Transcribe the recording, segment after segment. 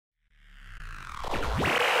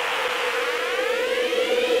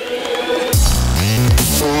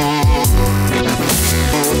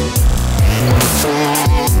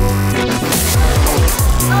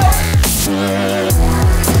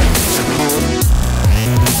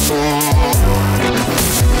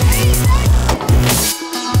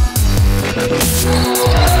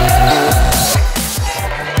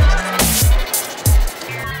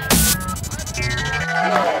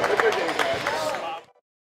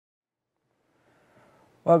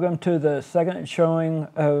Welcome to the second showing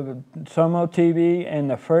of SOMO TV and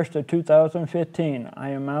the first of 2015. I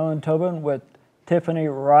am Alan Tobin with Tiffany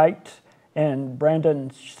Wright and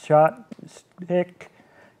Brandon Schottick,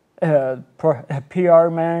 PR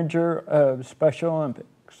Manager of Special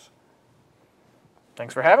Olympics.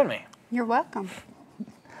 Thanks for having me. You're welcome.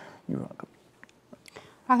 You're welcome.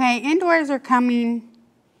 Okay, indoors are coming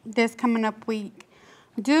this coming up week.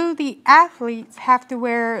 Do the athletes have to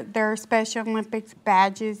wear their Special Olympics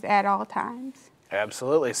badges at all times?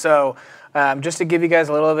 Absolutely. So just to give you guys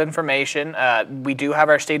a little of information, we do have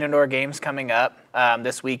our state indoor games coming up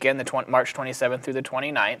this weekend, March 27th through the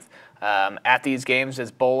 29th. At these games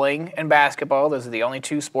is bowling and basketball. Those are the only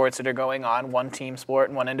two sports that are going on, one team sport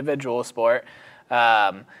and one individual sport.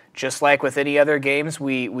 Just like with any other games,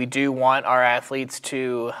 we do want our athletes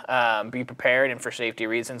to be prepared, and for safety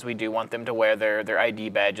reasons, we do want them to wear their ID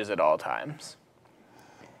badges at all times.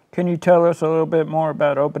 Can you tell us a little bit more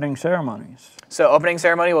about opening ceremonies? So opening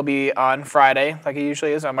ceremony will be on Friday, like it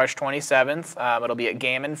usually is, on March 27th. It'll be at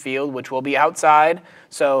Gammon Field, which will be outside.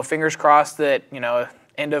 So fingers crossed that,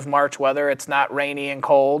 end of March weather, it's not rainy and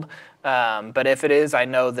cold. But if it is, I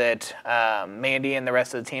know that Mandy and the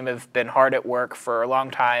rest of the team have been hard at work for a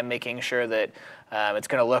long time, making sure that it's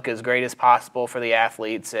going to look as great as possible for the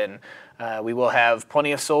athletes. And we will have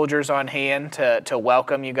plenty of soldiers on hand to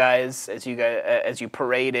welcome you guys as you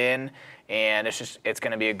parade in. And it's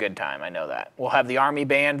going to be a good time. I know that. We'll have the Army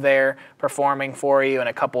Band there performing for you and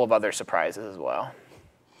a couple of other surprises as well.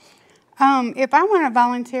 If I want to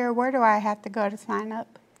volunteer, where do I have to go to sign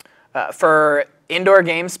up? For indoor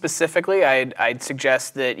games specifically, I'd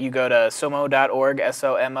suggest that you go to somo.org,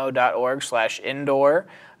 somo.org/indoor.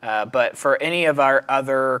 But for any of our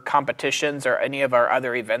other competitions or any of our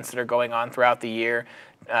other events that are going on throughout the year,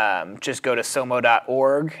 just go to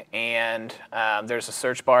somo.org, and there's a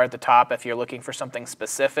search bar at the top if you're looking for something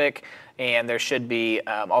specific, and there should be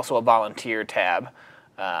also a volunteer tab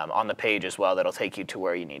on the page as well that'll take you to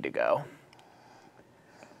where you need to go.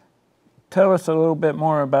 Tell us a little bit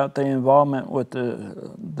more about the involvement with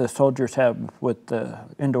the soldiers have with the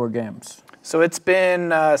indoor games. So it's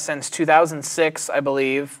been since 2006, I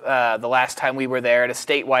believe, the last time we were there at a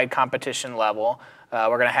statewide competition level. We're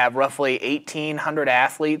going to have roughly 1,800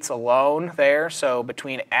 athletes alone there. So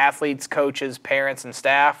between athletes, coaches, parents, and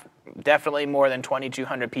staff, definitely more than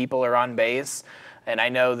 2,200 people are on base. And I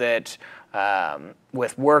know that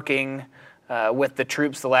with working with the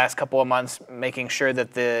troops the last couple of months, making sure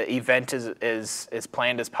that the event is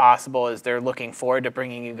planned as possible, as they're looking forward to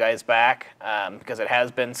bringing you guys back because it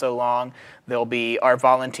has been so long. There'll be our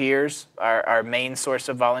volunteers, our main source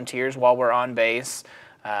of volunteers while we're on base.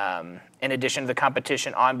 In addition to the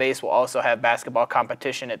competition on base, we'll also have basketball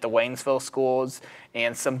competition at the Waynesville schools,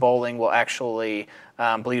 and some bowling will actually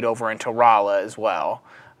bleed over into Rolla as well.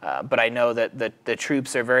 But I know that the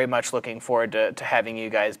troops are very much looking forward to having you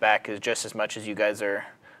guys back just as much as you guys are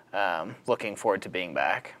looking forward to being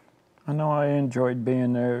back. I know I enjoyed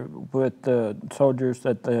being there with the soldiers,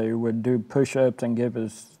 that they would do push-ups and give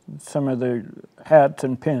us some of their hats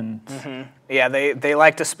and pins. Mm-hmm. Yeah, they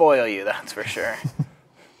like to spoil you, that's for sure.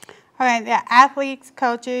 Okay, the athletes,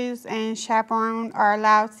 coaches, and chaperone are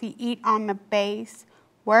allowed to eat on the base.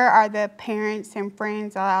 Where are the parents and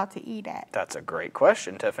friends allowed to eat at? That's a great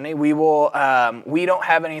question, Tiffany. We don't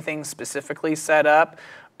have anything specifically set up,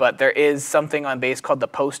 but there is something on base called the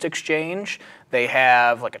Post Exchange. They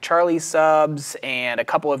have like a Charlie's Subs and a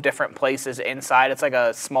couple of different places inside. It's like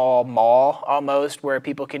a small mall almost where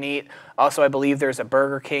people can eat. Also, I believe there's a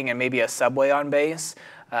Burger King and maybe a Subway on base.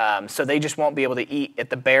 So they just won't be able to eat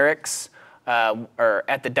at the barracks or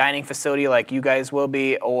at the dining facility like you guys will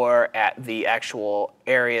be, or at the actual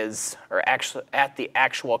areas, or actually at the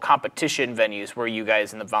actual competition venues where you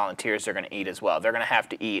guys and the volunteers are going to eat as well. They're going to have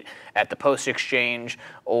to eat at the Post Exchange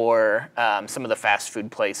or some of the fast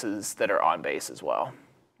food places that are on base as well.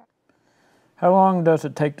 How long does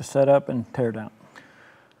it take to set up and tear down?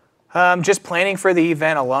 Just planning for the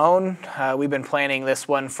event alone, we've been planning this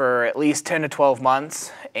one for at least 10 to 12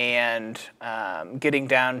 months, and getting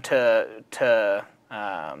down to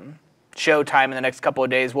show time in the next couple of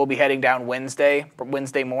days. We'll be heading down Wednesday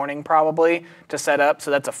morning probably to set up, so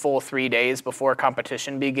that's a full 3 days before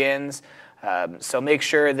competition begins. So make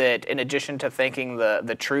sure that in addition to thanking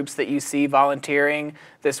the troops that you see volunteering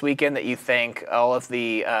this weekend, that you thank all of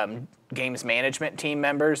the games management team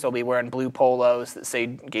members. They'll be wearing blue polos that say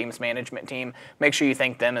games management team. Make sure you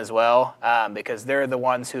thank them as well, because they're the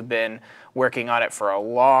ones who've been working on it for a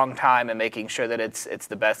long time and making sure that it's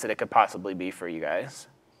the best that it could possibly be for you guys.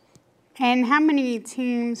 And how many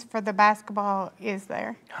teams for the basketball is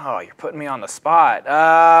there? Oh, you're putting me on the spot.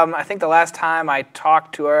 I think the last time I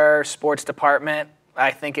talked to our sports department,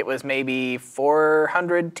 I think it was maybe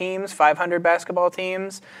 400 teams, 500 basketball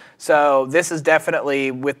teams. So this is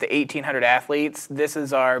definitely, with the 1,800 athletes, this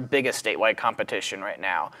is our biggest statewide competition right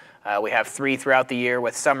now. We have 3 throughout the year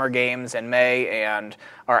with summer games in May and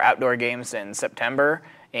our outdoor games in September.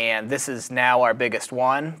 And this is now our biggest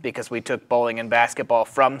one because we took bowling and basketball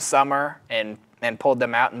from summer and pulled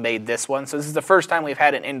them out and made this one. So this is the first time we've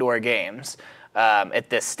had an indoor games at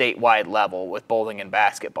this statewide level with bowling and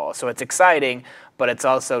basketball. So it's exciting, but it's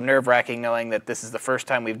also nerve-wracking knowing that this is the first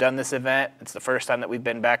time we've done this event. It's the first time that we've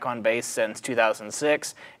been back on base since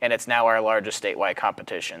 2006, and it's now our largest statewide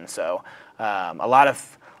competition. So a lot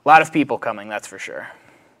of people coming, that's for sure.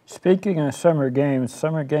 Speaking of Summer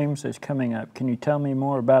Games is coming up. Can you tell me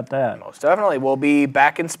more about that? Most definitely. We'll be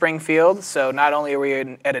back in Springfield, so not only are we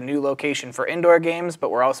at a new location for indoor games,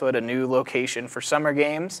 but we're also at a new location for summer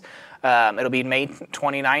games. It'll be May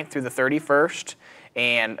 29th through the 31st,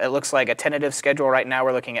 and it looks like a tentative schedule right now.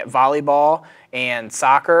 We're looking at volleyball and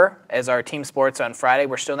soccer as our team sports on Friday.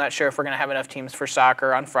 We're still not sure if we're going to have enough teams for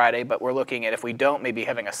soccer on Friday, but we're looking at, if we don't, maybe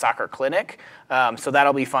having a soccer clinic. So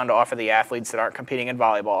that'll be fun to offer the athletes that aren't competing in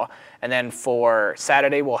volleyball. And then for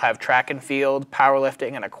Saturday, we'll have track and field,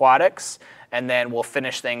 powerlifting, and aquatics. And then we'll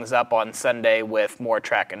finish things up on Sunday with more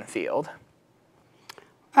track and field.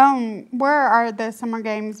 Where are the summer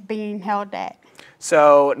games being held at?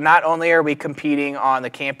 So not only are we competing on the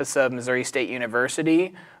campus of Missouri State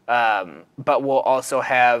University, but we'll also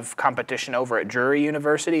have competition over at Drury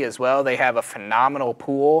University as well. They have a phenomenal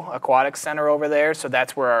pool aquatics center over there, so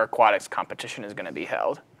that's where our aquatics competition is going to be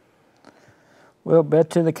held. Will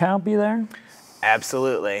Betsy the Cow be there?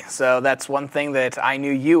 Absolutely. So that's one thing that I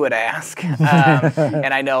knew you would ask,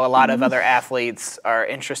 and I know a lot of other athletes are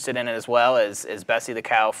interested in it as well. As Bessie the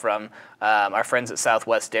Cow from our friends at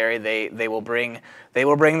Southwest Dairy, they will bring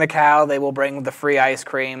the cow, they will bring the free ice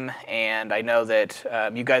cream, and I know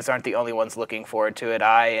that you guys aren't the only ones looking forward to it.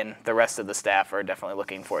 I and the rest of the staff are definitely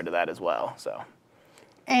looking forward to that as well. So.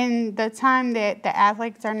 And the time that the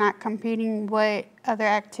athletes are not competing, what other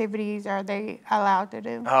activities are they allowed to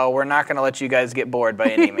do? Oh, we're not going to let you guys get bored by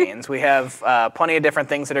any means. We have plenty of different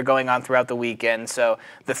things that are going on throughout the weekend. So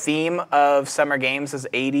the theme of Summer Games is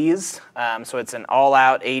 80s. So it's an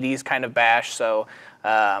all-out 80s kind of bash. So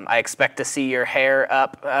I expect to see your hair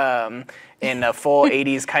up in a full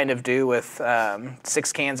 80s kind of do with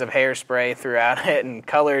 6 cans of hairspray throughout it and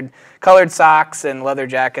colored socks and leather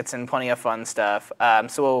jackets and plenty of fun stuff.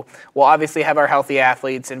 So we'll obviously have our healthy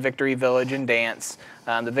athletes in Victory Village and dance.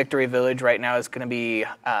 The Victory Village right now is going to be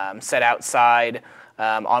set outside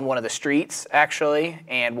on one of the streets, actually,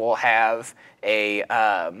 and we'll have a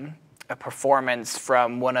performance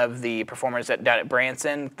from one of the performers down at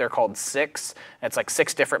Branson. They're called Six. It's like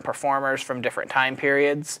 6 different performers from different time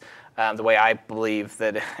periods, the way I believe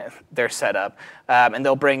that they're set up. And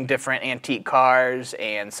they'll bring different antique cars.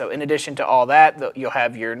 And so in addition to all that, you'll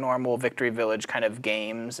have your normal Victory Village kind of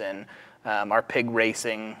games and our pig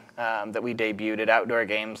racing that we debuted at Outdoor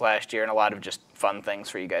Games last year, and a lot of just fun things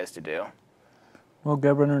for you guys to do. Will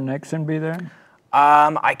Governor Nixon be there?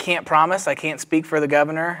 I can't promise. I can't speak for the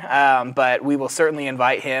governor, but we will certainly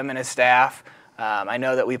invite him and his staff. I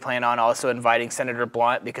know that we plan on also inviting Senator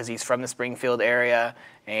Blunt because he's from the Springfield area,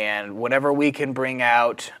 and whenever we can bring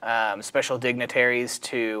out special dignitaries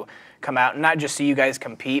to come out and not just see you guys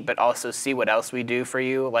compete, but also see what else we do for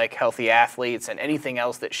you, like healthy athletes and anything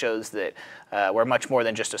else that shows that we're much more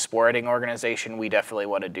than just a sporting organization, we definitely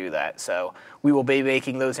want to do that. So we will be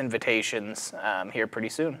making those invitations here pretty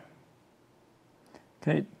soon.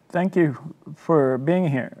 Okay, thank you for being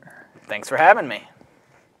here. Thanks for having me.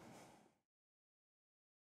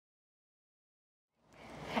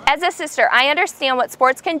 As a sister, I understand what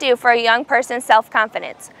sports can do for a young person's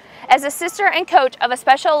self-confidence. As a sister and coach of a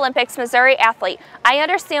Special Olympics Missouri athlete, I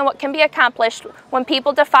understand what can be accomplished when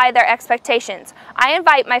people defy their expectations. I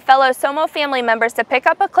invite my fellow SOMO family members to pick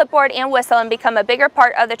up a clipboard and whistle and become a bigger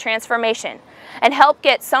part of the transformation, and help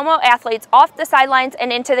get SOMO athletes off the sidelines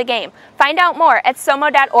and into the game. Find out more at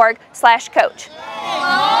somo.org/coach.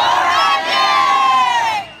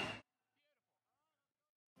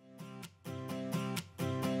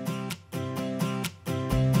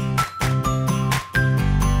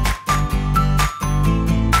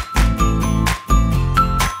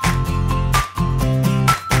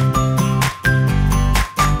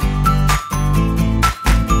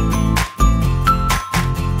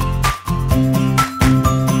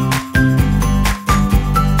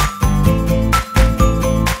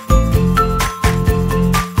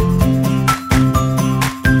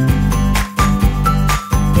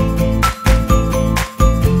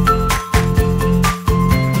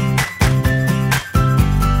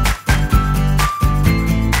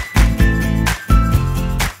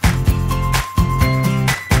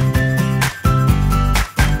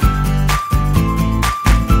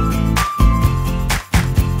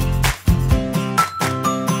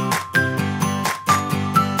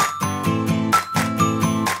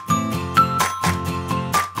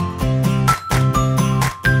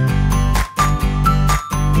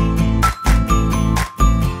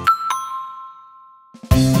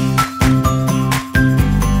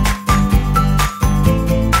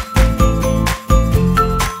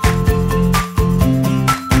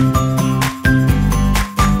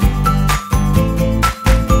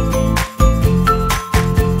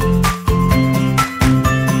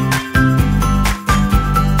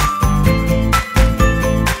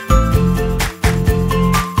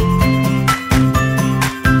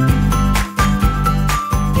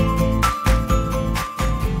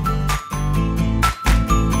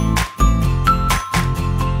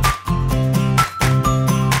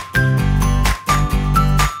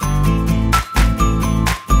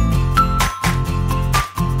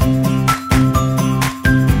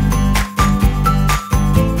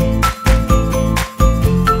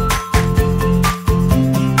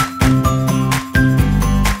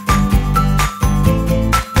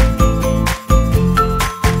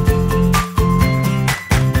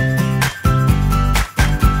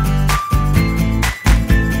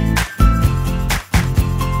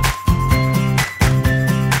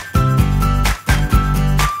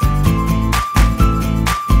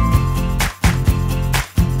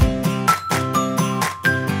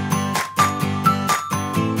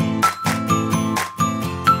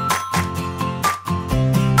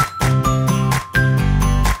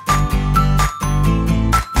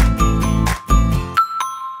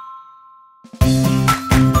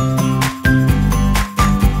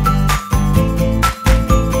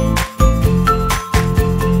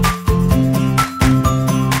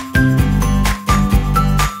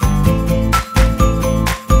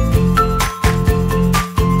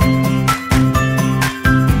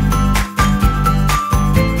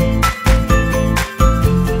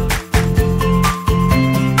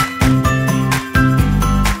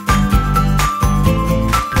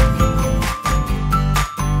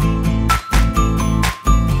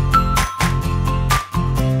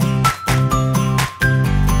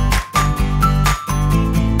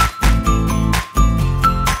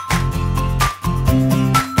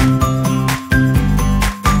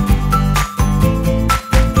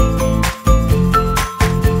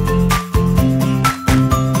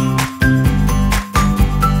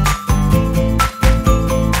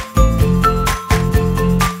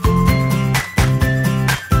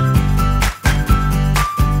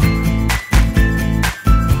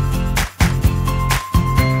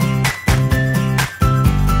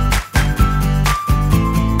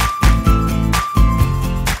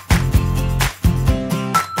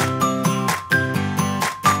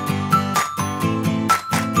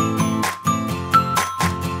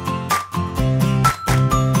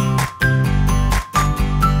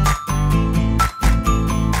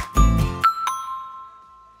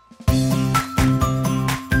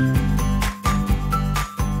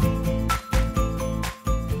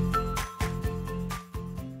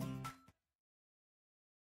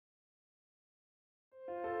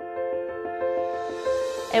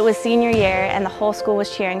 It was senior year and the whole school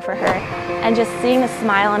was cheering for her, and just seeing the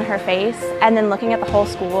smile on her face and then looking at the whole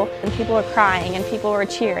school and people were crying and people were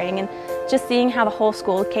cheering, and just seeing how the whole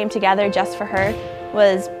school came together just for her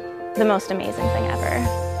was the most amazing thing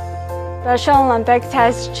ever. Special Olympics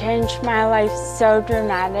has changed my life so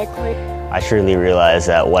dramatically. I truly realize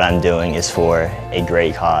that what I'm doing is for a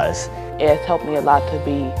great cause. It's helped me a lot to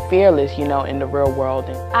be fearless, you know, in the real world.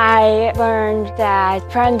 I learned that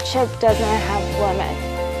friendship doesn't have limits.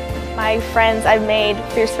 My friends I've made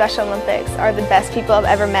through Special Olympics are the best people I've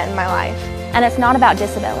ever met in my life. And it's not about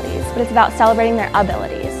disabilities, but it's about celebrating their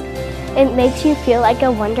abilities. It makes you feel like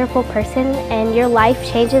a wonderful person and your life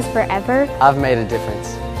changes forever. I've made a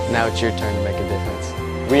difference. Now it's your turn to make a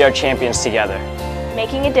difference. We are champions together.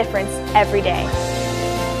 Making a difference every day.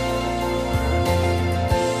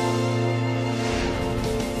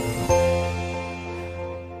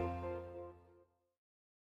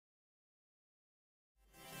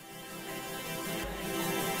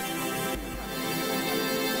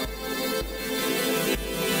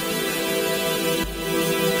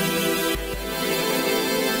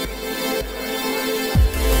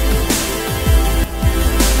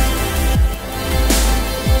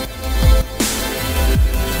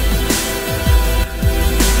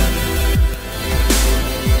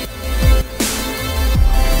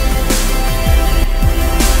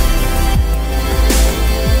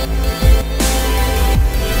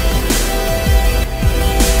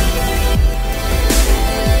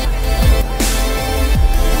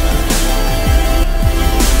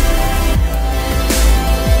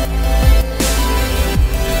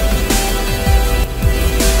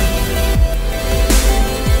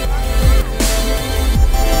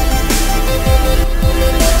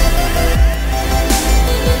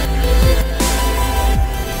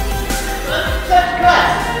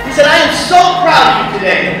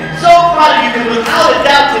 Without a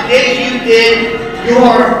doubt, today you did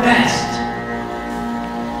your best.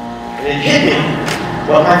 And it hit me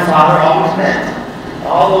what my father always meant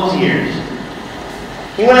all those years.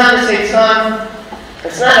 He went on to say, son,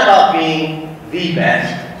 it's not about being the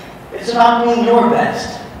best. It's about being your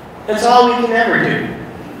best. That's all we can ever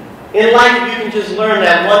do. In life, you can just learn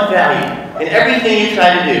that one value. In everything you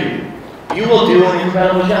try to do, you will do an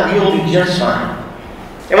incredible job. You will be just fine.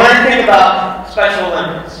 And when I think about Special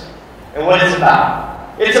Olympics, and what it's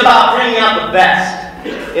about bringing out the best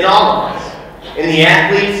in all of us. In the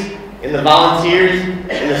athletes, in the volunteers,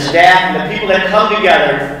 in the staff, and the people that come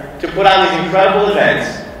together to put on these incredible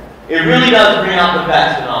events. It really does bring out the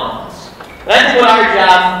best in all of us. And I think what our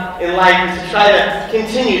job in life is to try to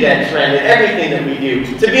continue that trend in everything that we do.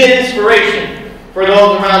 To be an inspiration for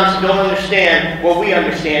those around us who don't understand what we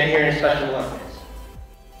understand here in Special Olympics.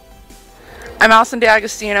 I'm Allison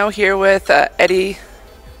D'Agostino here with Eddie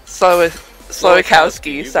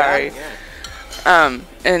Slowikowski, sorry.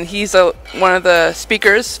 And he's one of the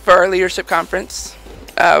speakers for our leadership conference.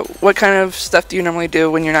 What kind of stuff do you normally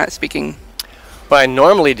do when you're not speaking? What I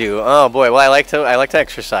normally do? Oh boy, well I like to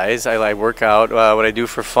exercise. I work out. What I do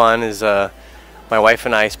for fun is my wife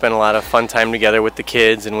and I spend a lot of fun time together with the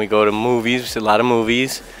kids, and we go to movies. We see a lot of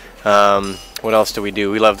movies. What else do we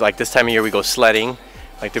do? We love, like this time of year, we go sledding.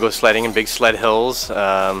 Like to go sledding in big sled hills.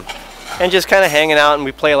 And just kind of hanging out, and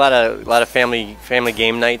we play a lot of family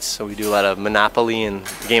game nights. So we do a lot of Monopoly and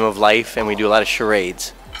Game of Life, and we do a lot of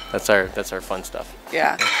charades. That's our fun stuff.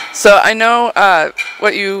 Yeah. So I know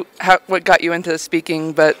what got you into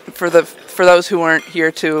speaking, but for those who weren't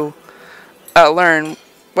here to learn,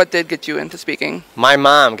 what did get you into speaking? My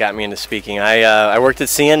mom got me into speaking. I worked at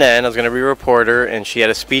CNN. I was going to be a reporter, and she had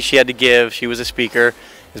a speech she had to give. She was a speaker.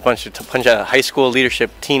 There's a bunch of high school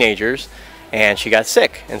leadership teenagers. And she got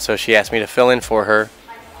sick, and so she asked me to fill in for her,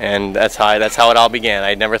 and that's how it all began.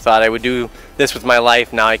 I never thought I would do this with my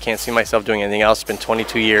life. Now I can't see myself doing anything else. It's been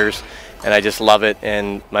 22 years, and I just love it.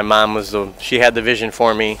 And my mom she had the vision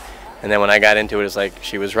for me, and then when I got into it, it was like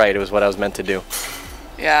she was right. It was what I was meant to do.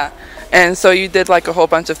 Yeah, and so you did like a whole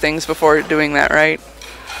bunch of things before doing that, right?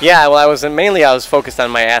 Yeah, well, I was focused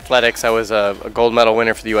on my athletics. I was a gold medal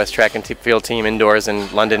winner for the U.S. track and field team indoors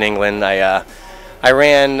in London, England. I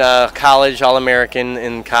ran college, All-American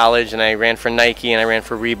in college, and I ran for Nike, and I ran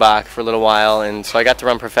for Reebok for a little while, and so I got to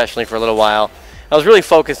run professionally for a little while. I was really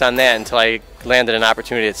focused on that until I landed an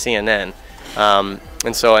opportunity at CNN. And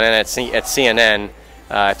then at CNN,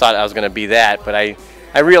 I thought I was going to be that, but I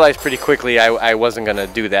realized pretty quickly I wasn't going to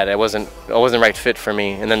do that. It wasn't the right fit for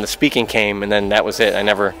me, and then the speaking came, and then that was it. I've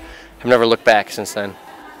never looked back since then.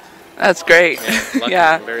 That's great. Yeah, lucky,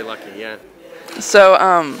 yeah. Very lucky, yeah.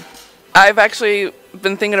 So, I've actually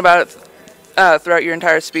been thinking about it throughout your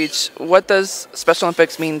entire speech. What does Special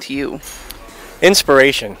Olympics mean to you?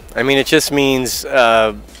 Inspiration. I mean, it just means,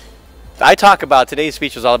 I talk about, today's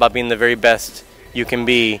speech was all about being the very best you can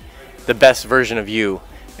be, the best version of you.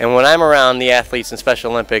 And when I'm around the athletes in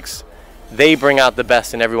Special Olympics, they bring out the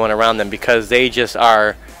best in everyone around them because they just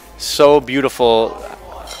are so beautiful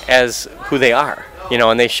as who they are, you know,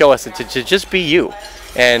 and they show us to just be you.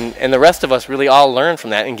 And the rest of us really all learn from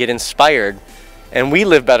that and get inspired, and we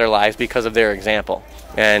live better lives because of their example.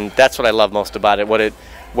 And that's what I love most about it, what it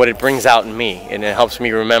brings out in me, and it helps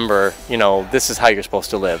me remember, you know, this is how you're supposed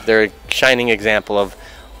to live. They're a shining example of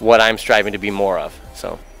what I'm striving to be more of.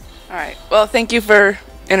 So. All right. Well, thank you for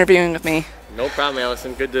interviewing with me. No problem,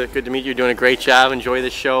 Allison. Good to meet you. You're doing a great job. Enjoy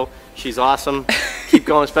this show. She's awesome. Keep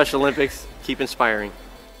going, Special Olympics. Keep inspiring.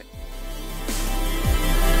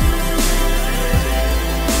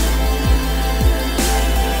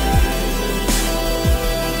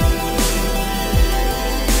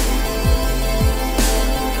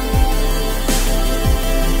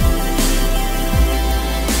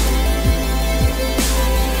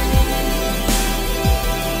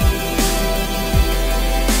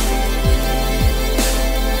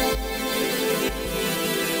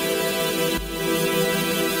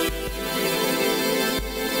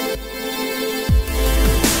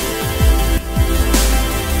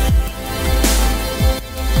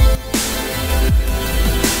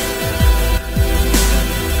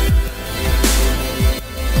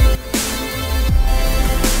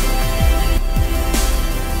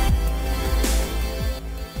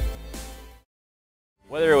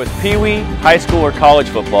 Whether it was Pee-wee, high school, or college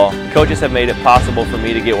football, coaches have made it possible for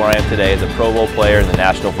me to get where I am today as a Pro Bowl player in the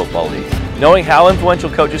National Football League. Knowing how influential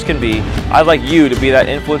coaches can be, I'd like you to be that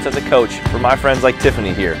influence as a coach for my friends like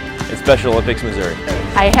Tiffany here in Special Olympics, Missouri.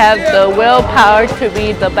 I have the willpower to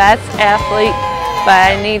be the best athlete, but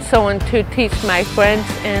I need someone to teach my friends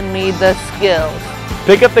and me the skills.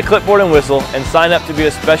 Pick up the clipboard and whistle and sign up to be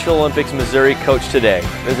a Special Olympics Missouri coach today.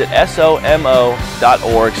 Visit somo.org/coach.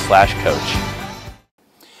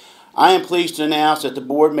 I am pleased to announce that the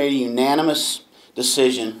board made a unanimous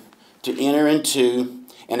decision to enter into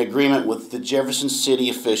an agreement with the Jefferson City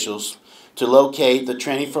officials to locate the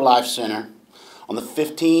Training for Life Center on the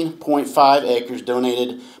 15.5 acres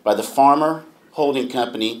donated by the Farmer Holding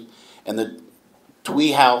Company and the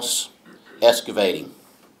Twee House Excavating.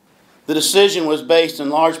 The decision was based in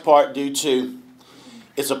large part due to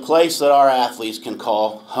it's a place that our athletes can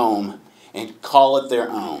call home and call it their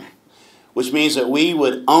own, which means that we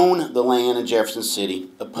would own the land in Jefferson City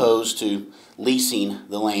opposed to leasing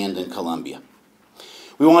the land in Columbia.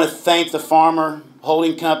 We want to thank the Farmer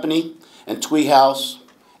Holding Company and Twee House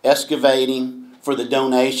Excavating for the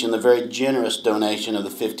donation, the very generous donation of the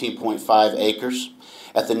 15.5 acres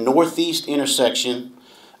at the northeast intersection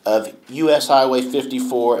of U.S. Highway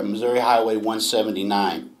 54 and Missouri Highway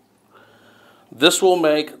 179. This will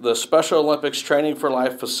make the Special Olympics Training for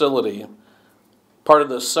Life facility part of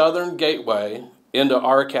the southern gateway into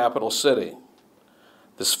our capital city.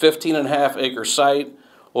 This 15.5 acre site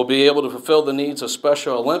will be able to fulfill the needs of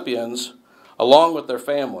Special Olympians along with their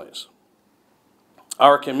families.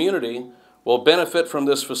 Our community will benefit from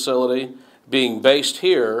this facility being based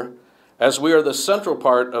here, as we are the central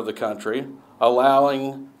part of the country,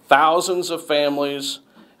 allowing thousands of families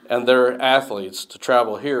and their athletes to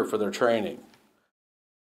travel here for their training.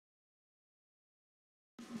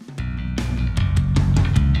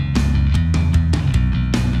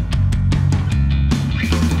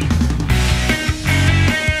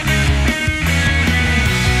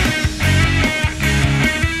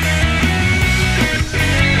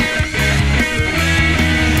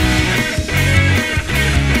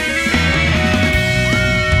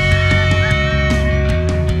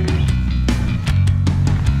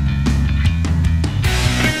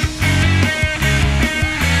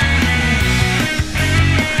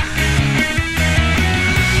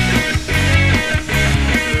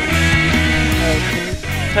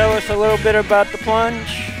 Tell us a little bit about the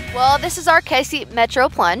plunge. Well, this is our Casey Metro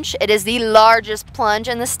Plunge. It is the largest plunge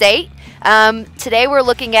in the state. Today we're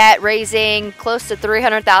looking at raising close to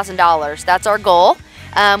 $300,000. That's our goal.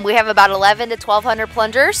 We have about 11 to 1,200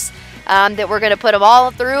 plungers that we're going to put them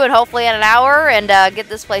all through, and hopefully in an hour, and get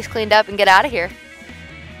this place cleaned up and get out of here.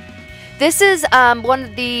 This is one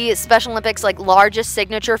of the Special Olympics largest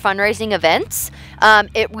signature fundraising events.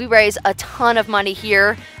 We raise a ton of money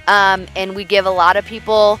here, and we give a lot of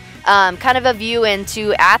people kind of a view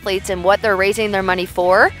into athletes and what they're raising their money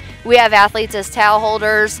for. We have athletes as towel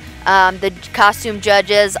holders, the costume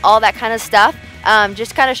judges, all that kind of stuff,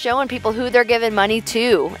 just kind of showing people who they're giving money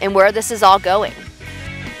to and where this is all going.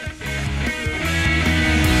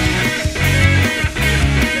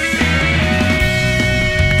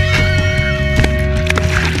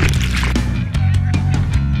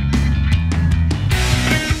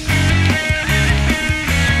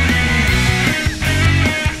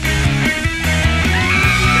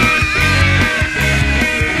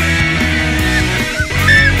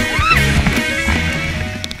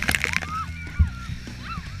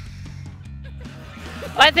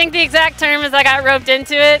 I think the exact term is I got roped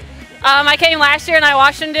into it. I came last year and I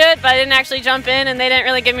watched them do it, but I didn't actually jump in, and they didn't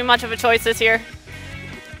really give me much of a choice this year.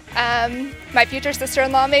 My future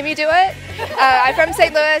sister-in-law made me do it. I'm from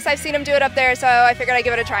St. Louis. I've seen them do it up there, so I figured I'd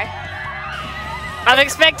give it a try. I'm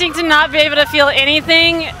expecting to not be able to feel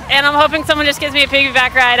anything, and I'm hoping someone just gives me a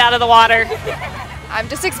piggyback ride out of the water. I'm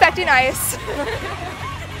just expecting ice.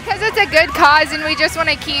 Because it's a good cause, and we just want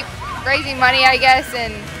to keep raising money, I guess,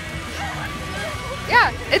 and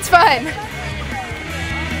yeah, it's fun.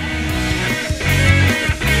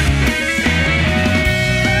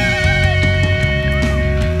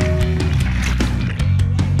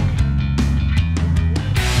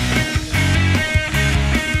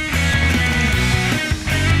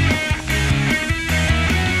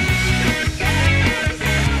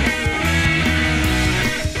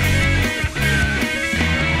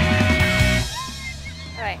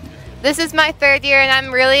 This is my third year, and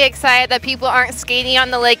I'm really excited that people aren't skating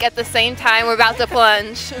on the lake at the same time we're about to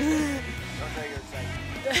plunge.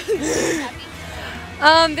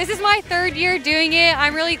 This is my third year doing it.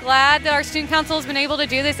 I'm really glad that our student council has been able to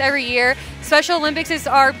do this every year. Special Olympics is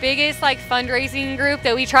our biggest fundraising group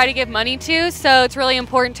that we try to give money to, so it's really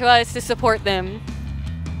important to us to support them.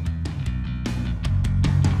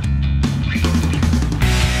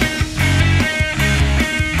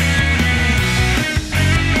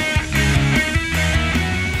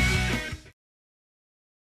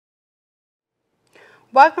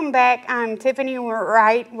 Welcome back. I'm Tiffany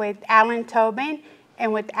Wright with Alan Tobin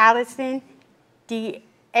and with Allison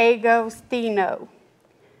D'Agostino.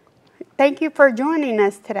 Thank you for joining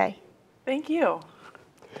us today. Thank you.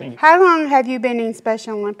 How long have you been in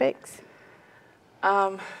Special Olympics?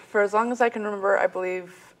 For as long as I can remember, I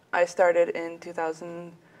believe I started in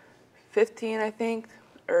 2015, I think,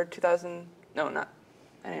 or 2000, no, not,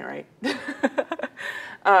 I ain't right.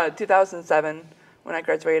 2007. When I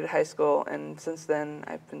graduated high school, and since then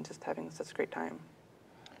I've been just having such a great time.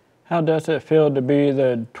 How does it feel to be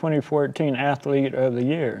the 2014 Athlete of the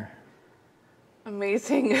Year?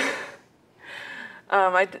 Amazing.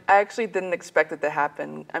 I actually didn't expect it to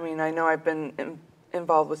happen. I mean, I know I've been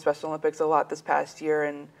involved with Special Olympics a lot this past year,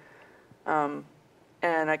 and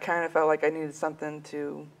I kind of felt like I needed something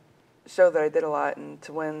to show that I did a lot, and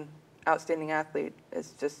to win Outstanding Athlete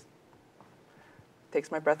is just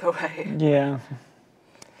takes my breath away. Yeah.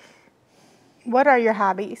 What are your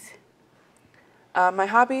hobbies? My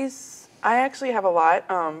hobbies, I actually have a lot,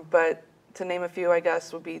 but to name a few, I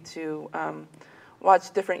guess, would be to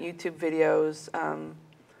watch different YouTube videos,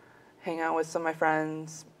 hang out with some of my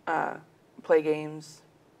friends, play games,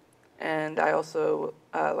 and I also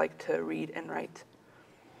like to read and write.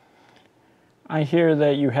 I hear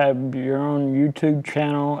that you have your own YouTube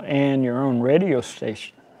channel and your own radio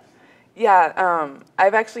station. Yeah,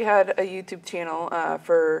 I've actually had a YouTube channel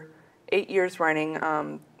for 8 years running.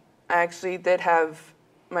 I actually did have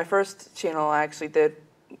my first channel. I actually did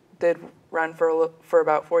run for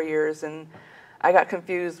about 4 years, and I got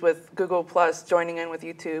confused with Google Plus joining in with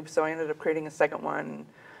YouTube, so I ended up creating a second one.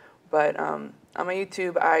 But on my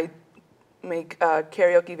YouTube, I make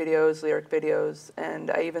karaoke videos, lyric videos,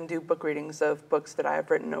 and I even do book readings of books that I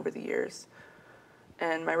have written over the years.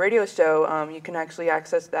 And my radio show, you can actually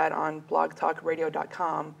access that on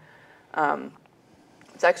blogtalkradio.com.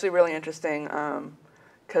 It's actually really interesting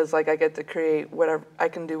because I get to create whatever, I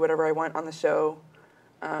can do whatever I want on the show.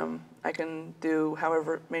 I can do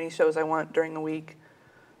however many shows I want during the week.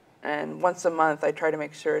 And once a month, I try to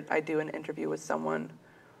make sure I do an interview with someone.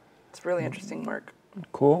 It's really interesting work.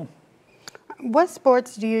 Cool. What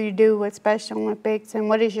sports do you do with Special Olympics, and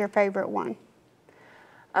what is your favorite one?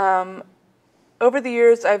 Over the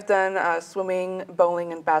years, I've done swimming,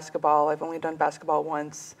 bowling, and basketball. I've only done basketball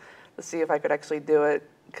once to see if I could actually do it,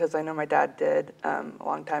 because I know my dad did a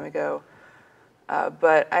long time ago.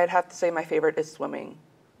 But I'd have to say my favorite is swimming,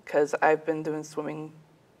 because I've been doing swimming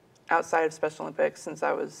outside of Special Olympics since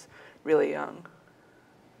I was really young.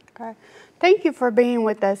 Okay. Thank you for being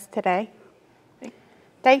with us today.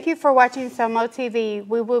 Thank you for watching SOMO TV.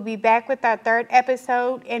 We will be back with our third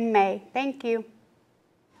episode in May. Thank you.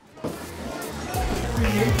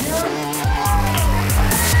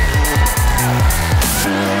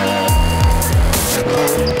 Yeah.